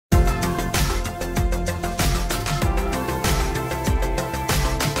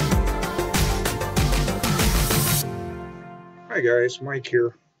Hi guys, Mike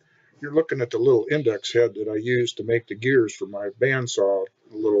here. You're looking at the little index head that I used to make the gears for my bandsaw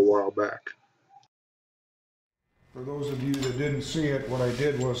a little while back. For those of you that didn't see it, what I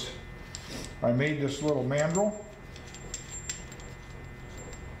did was I made this little mandrel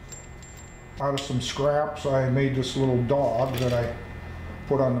out of some scraps. I made this little dog that I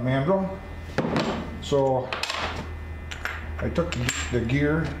put on the mandrel. So I took the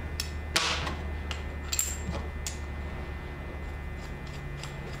gear,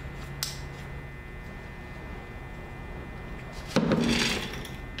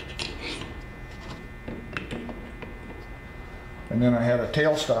 and then I had a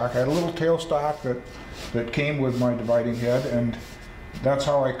tailstock. I had a little tailstock that came with my dividing head, and that's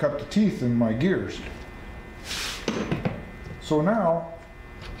how I cut the teeth in my gears. So now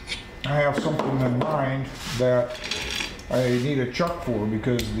I have something in mind that I need a chuck for,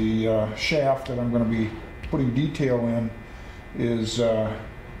 because the shaft that I'm going to be putting detail in is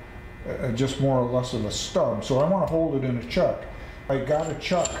just more or less of a stub. So I want to hold it in a chuck. I got a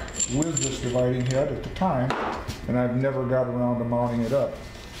chuck with this dividing head at the time, and I've never got around to mounting it up.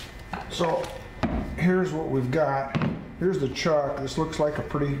 So here's what we've got. Here's the chuck. This looks like a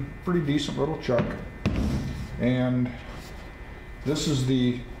pretty decent little chuck, and this is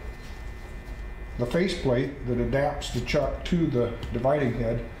the faceplate that adapts the chuck to the dividing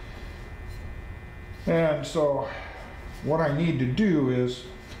head. And so what I need to do is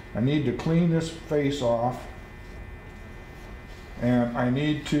I need to clean this face off, and I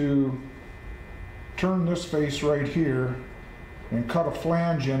need to turn this face right here and cut a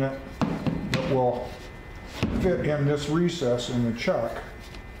flange in it that will fit in this recess in the chuck.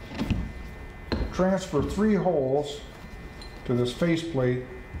 Transfer 3 holes to this faceplate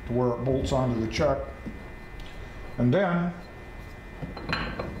to where it bolts onto the chuck, and then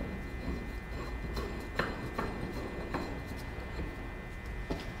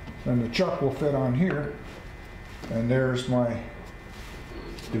the chuck will fit on here, and there's my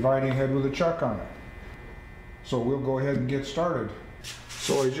dividing head with a chuck on it. So we'll go ahead and get started.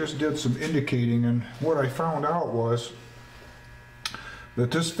 So I just did some indicating, and what I found out was that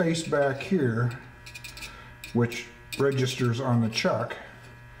this face back here, which registers on the chuck,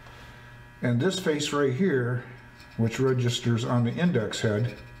 and this face right here, which registers on the index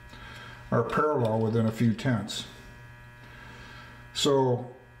head, are parallel within a few tenths. So,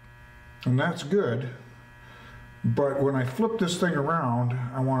 and that's good, but when I flip this thing around,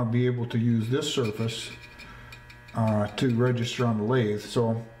 I want to be able to use this surface to register on the lathe.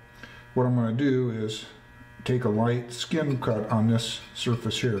 So what I'm going to do is take a light skin cut on this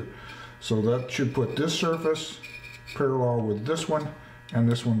surface here. So that should put this surface parallel with this one and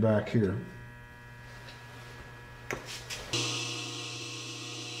this one back here.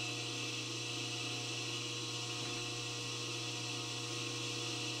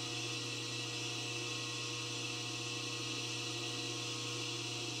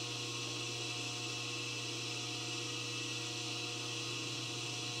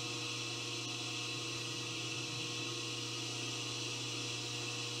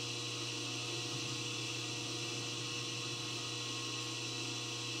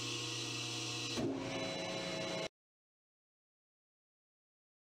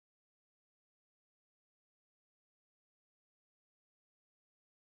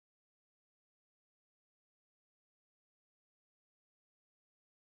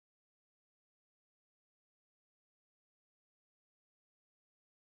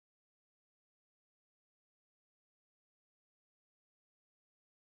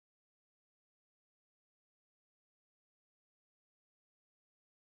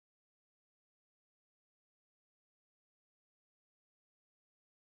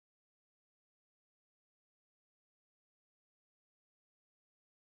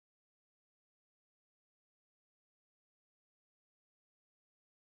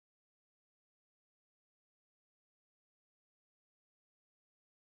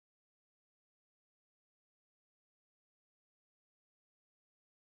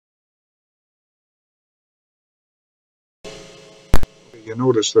 You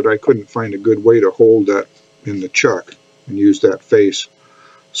notice that I couldn't find a good way to hold that in the chuck and use that face.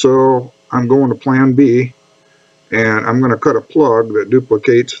 So I'm going to plan B, and I'm going to cut a plug that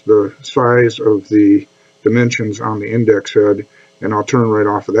duplicates the size of the dimensions on the index head, and I'll turn right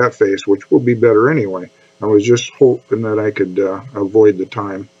off of that face, which will be better anyway. I was just hoping that I could avoid the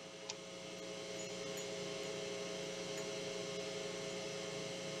time.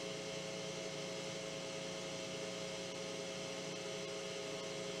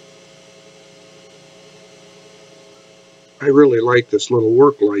 I really like this little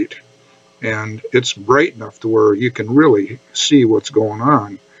work light. and it's bright enough to where you can really see what's going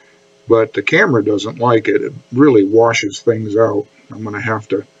on. But the camera doesn't like it. It really washes things out. I'm going to have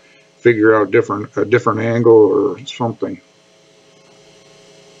to figure out a different angle or something.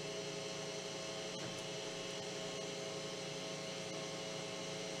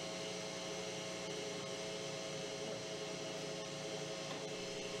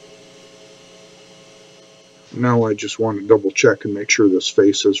 Now I just want to double check and make sure this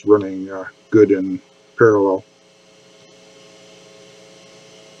face is running good in parallel.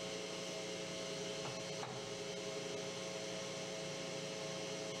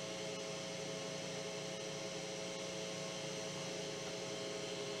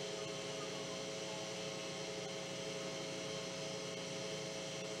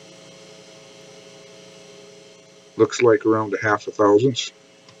 Looks like around a half a thousandths.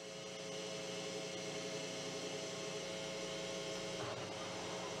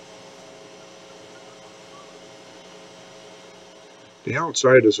 The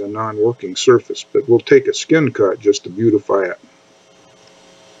outside is a non-working surface, but we'll take a skin cut just to beautify it.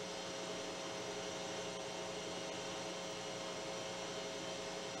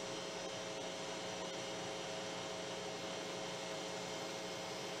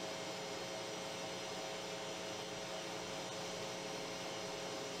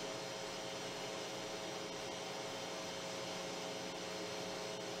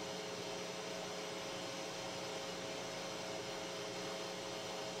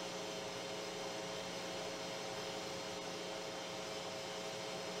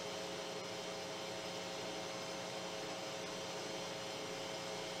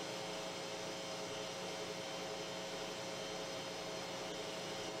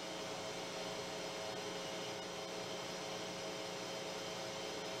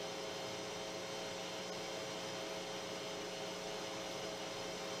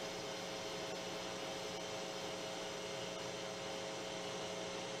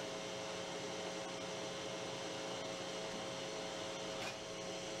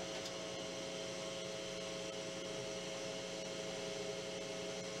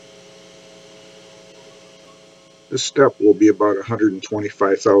 This step will be about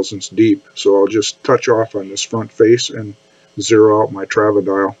 125 thousandths deep, so I'll just touch off on this front face and zero out my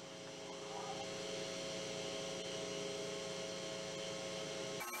Travadial.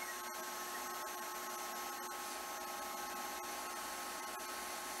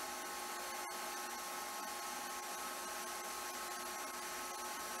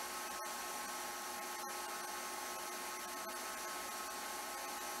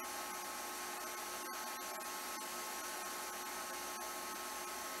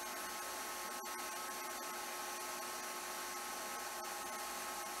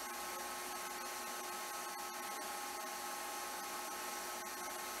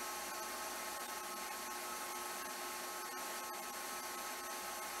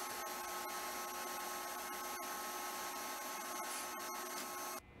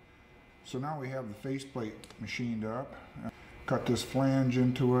 So now we have the faceplate machined up. Cut this flange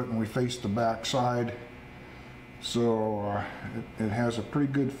into it and we face the back side. So it has a pretty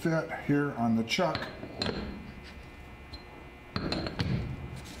good fit here on the chuck.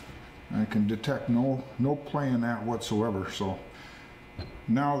 I can detect no play in that whatsoever. So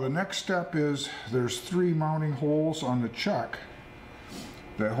now the next step is there's 3 mounting holes on the chuck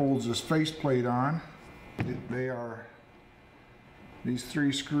that holds this faceplate on. These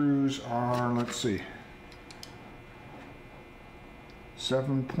 3 screws are, let's see,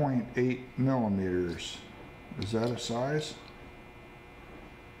 7.8 millimeters. Is that a size?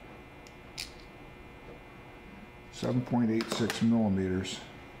 7.86 millimeters.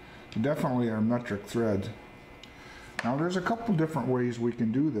 Definitely are metric threads. Now there's a couple different ways we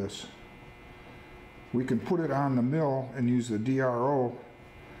can do this. We can put it on the mill and use the DRO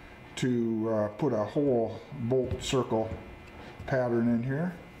to put a hole bolt circle pattern in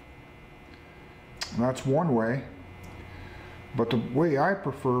here. And that's one way. But the way I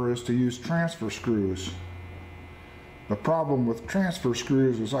prefer is to use transfer screws. The problem with transfer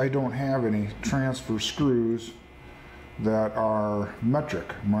screws is I don't have any transfer screws that are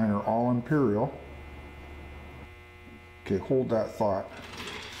metric. Mine are all imperial. Okay, hold that thought.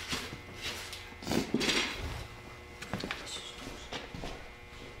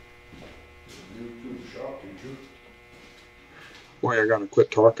 Boy, I gotta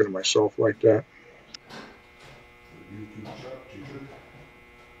quit talking to myself like that.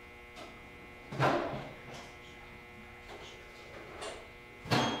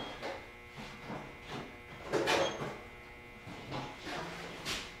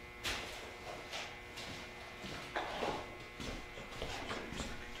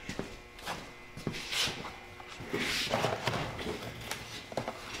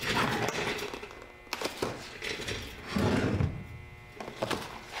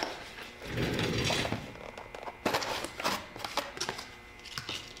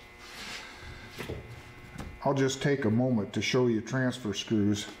 I'll just take a moment to show you transfer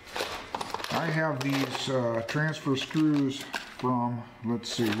screws. I have these transfer screws from,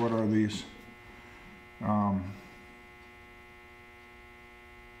 let's see, what are these?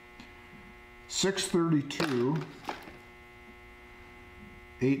 632,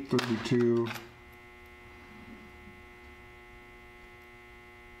 832,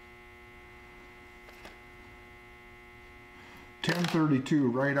 1032,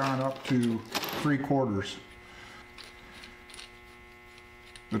 right on up to 3/4.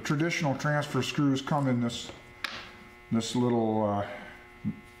 The traditional transfer screws come in this little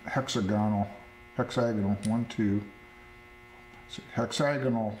hexagonal tube.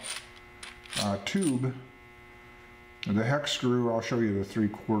 The hex screw, I'll show you the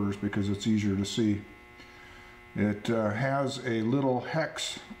 3/4 because it's easier to see. It has a little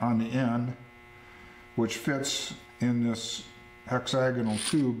hex on the end which fits in this hexagonal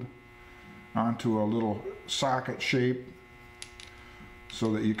tube onto a little socket shape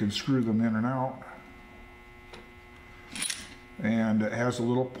so that you can screw them in and out. And it has a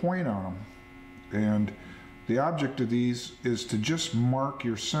little point on them. And the object of these is to just mark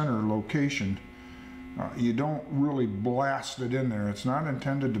your center location. You don't really blast it in there. It's not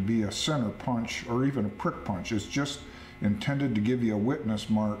intended to be a center punch or even a prick punch. It's just intended to give you a witness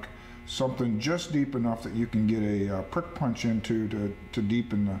mark, something just deep enough that you can get a prick punch into to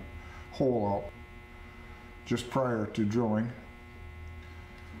deepen the hole out just prior to drilling.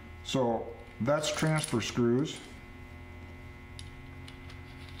 So that's transfer screws.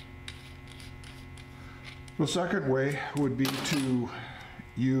 The second way would be to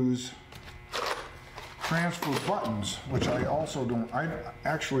use transfer buttons, which I also don't. I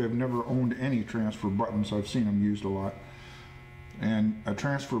actually have never owned any transfer buttons. I've seen them used a lot. And a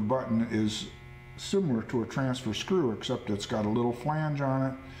transfer button is similar to a transfer screw, except it's got a little flange on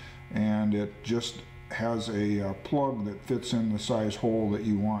it, and it just has a plug that fits in the size hole that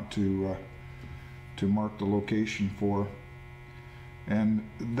you want to mark the location for. And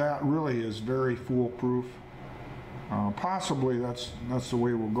that really is very foolproof. Possibly that's the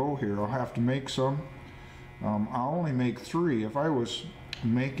way we'll go here. I'll have to make some. I'll only make 3. If I was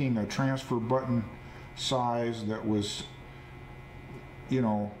making a transfer button size that was, you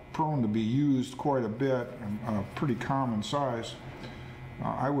know, prone to be used quite a bit, a pretty common size,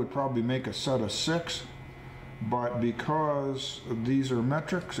 I would probably make a set of 6, but because these are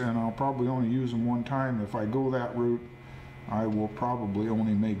metrics and I'll probably only use them one time, if I go that route, I will probably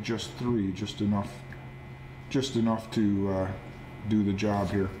only make just 3, just enough to do the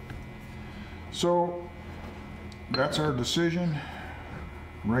job here. So that's our decision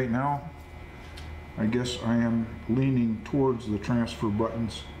right now. I guess I am leaning towards the transfer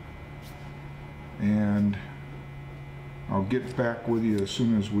buttons, and I'll get back with you as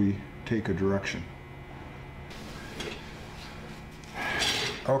soon as we take a direction.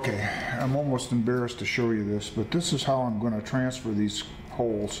 Okay, I'm almost embarrassed to show you this, but this is how I'm going to transfer these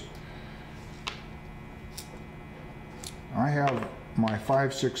holes. I have my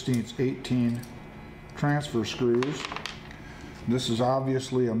 5/16 18 transfer screws. This is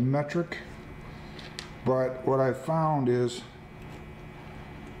obviously a metric, but what I've found is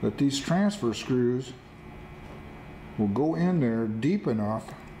that these transfer screws will go in there deep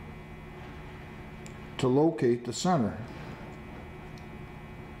enough to locate the center.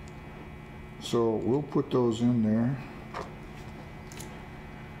 So we'll put those in there.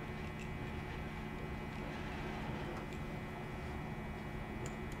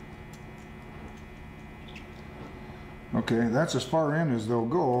 Okay, that's as far in as they'll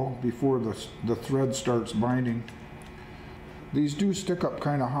go before the thread starts binding. These do stick up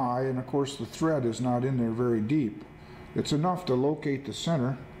kind of high, and of course the thread is not in there very deep. It's enough to locate the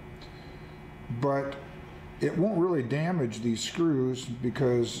center, but it won't really damage these screws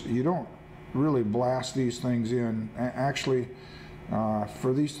because you don't really blast these things in. Actually,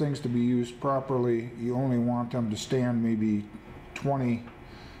 for these things to be used properly, you only want them to stand maybe 20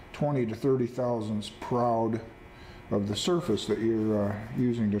 to 30 thousandths proud of the surface that you're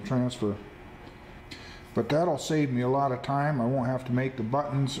using to transfer. But that'll save me a lot of time. I won't have to make the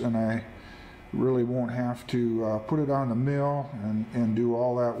buttons, and I really won't have to put it on the mill and do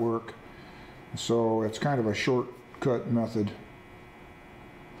all that work. So it's kind of a shortcut method.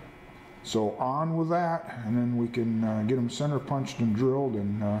 So on with that, and then we can get them center punched and drilled,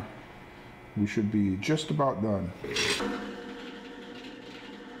 and we should be just about done.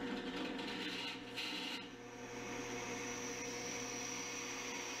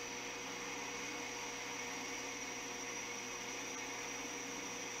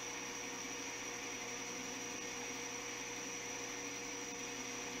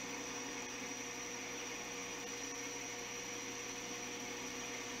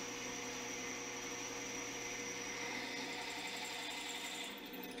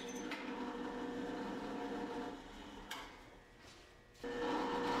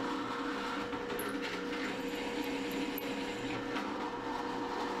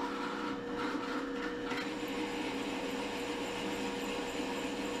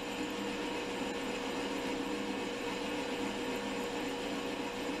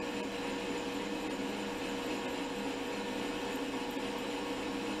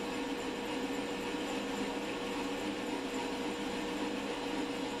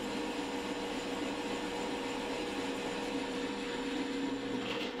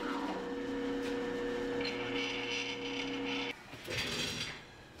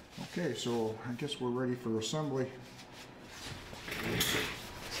 Okay, so I guess we're ready for assembly.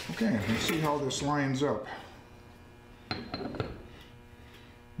 Okay, let's see how this lines up.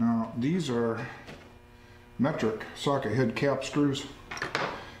 Now, these are metric socket head cap screws,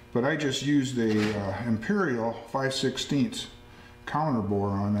 but I just used a Imperial 5/16 counter bore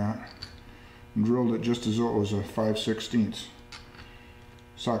on that and drilled it just as though it was a 5/16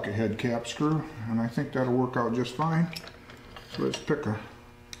 socket head cap screw, and I think that'll work out just fine. So let's pick a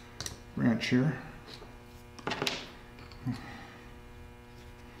wrench here.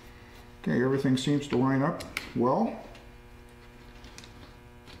 Okay, everything seems to line up well.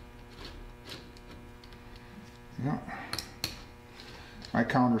 Yeah. I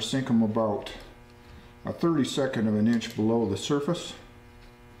countersink them about a 32nd of an inch below the surface.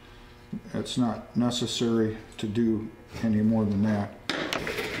 It's not necessary to do any more than that.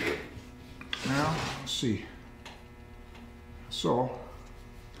 Now, let's see. So,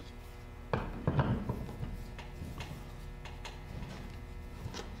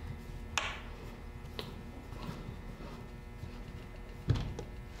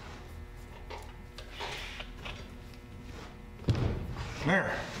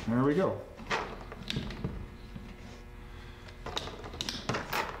 there we go.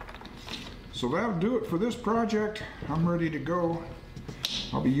 So that'll do it for this project. I'm ready to go.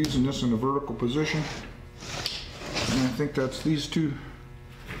 I'll be using this in a vertical position. And I think that's these two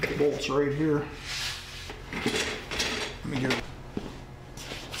bolts right here. Let me get it.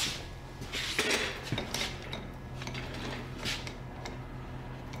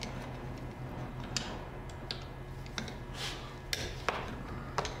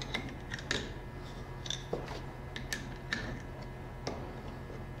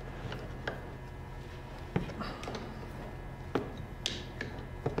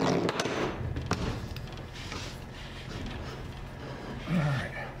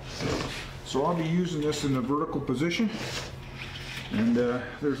 So I'll be using this in the vertical position, and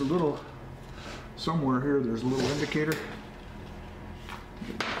there's a little, somewhere here there's a little indicator.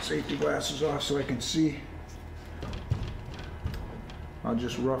 Get safety glasses off so I can see. I'll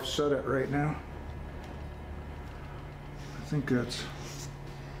just rough set it right now. I think that's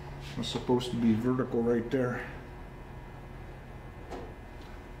supposed to be vertical right there.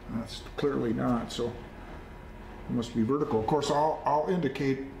 That's clearly not, so it must be vertical. Of course, I'll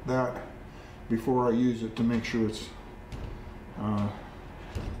indicate that before I use it to make sure it's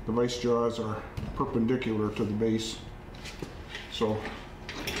the vice jaws are perpendicular to the base. So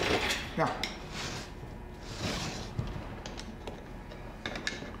yeah,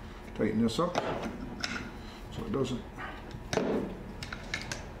 tighten this up so it doesn't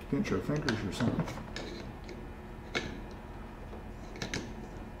pinch our fingers or something.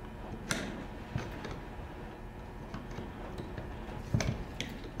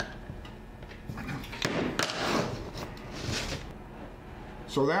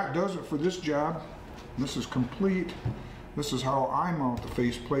 So that does it for this job. This is complete. This is how I mount the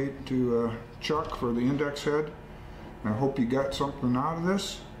faceplate to chuck for the index head. I hope you got something out of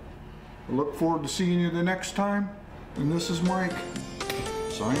this. I look forward to seeing you the next time. And this is Mike,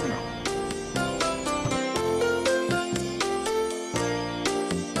 signing out.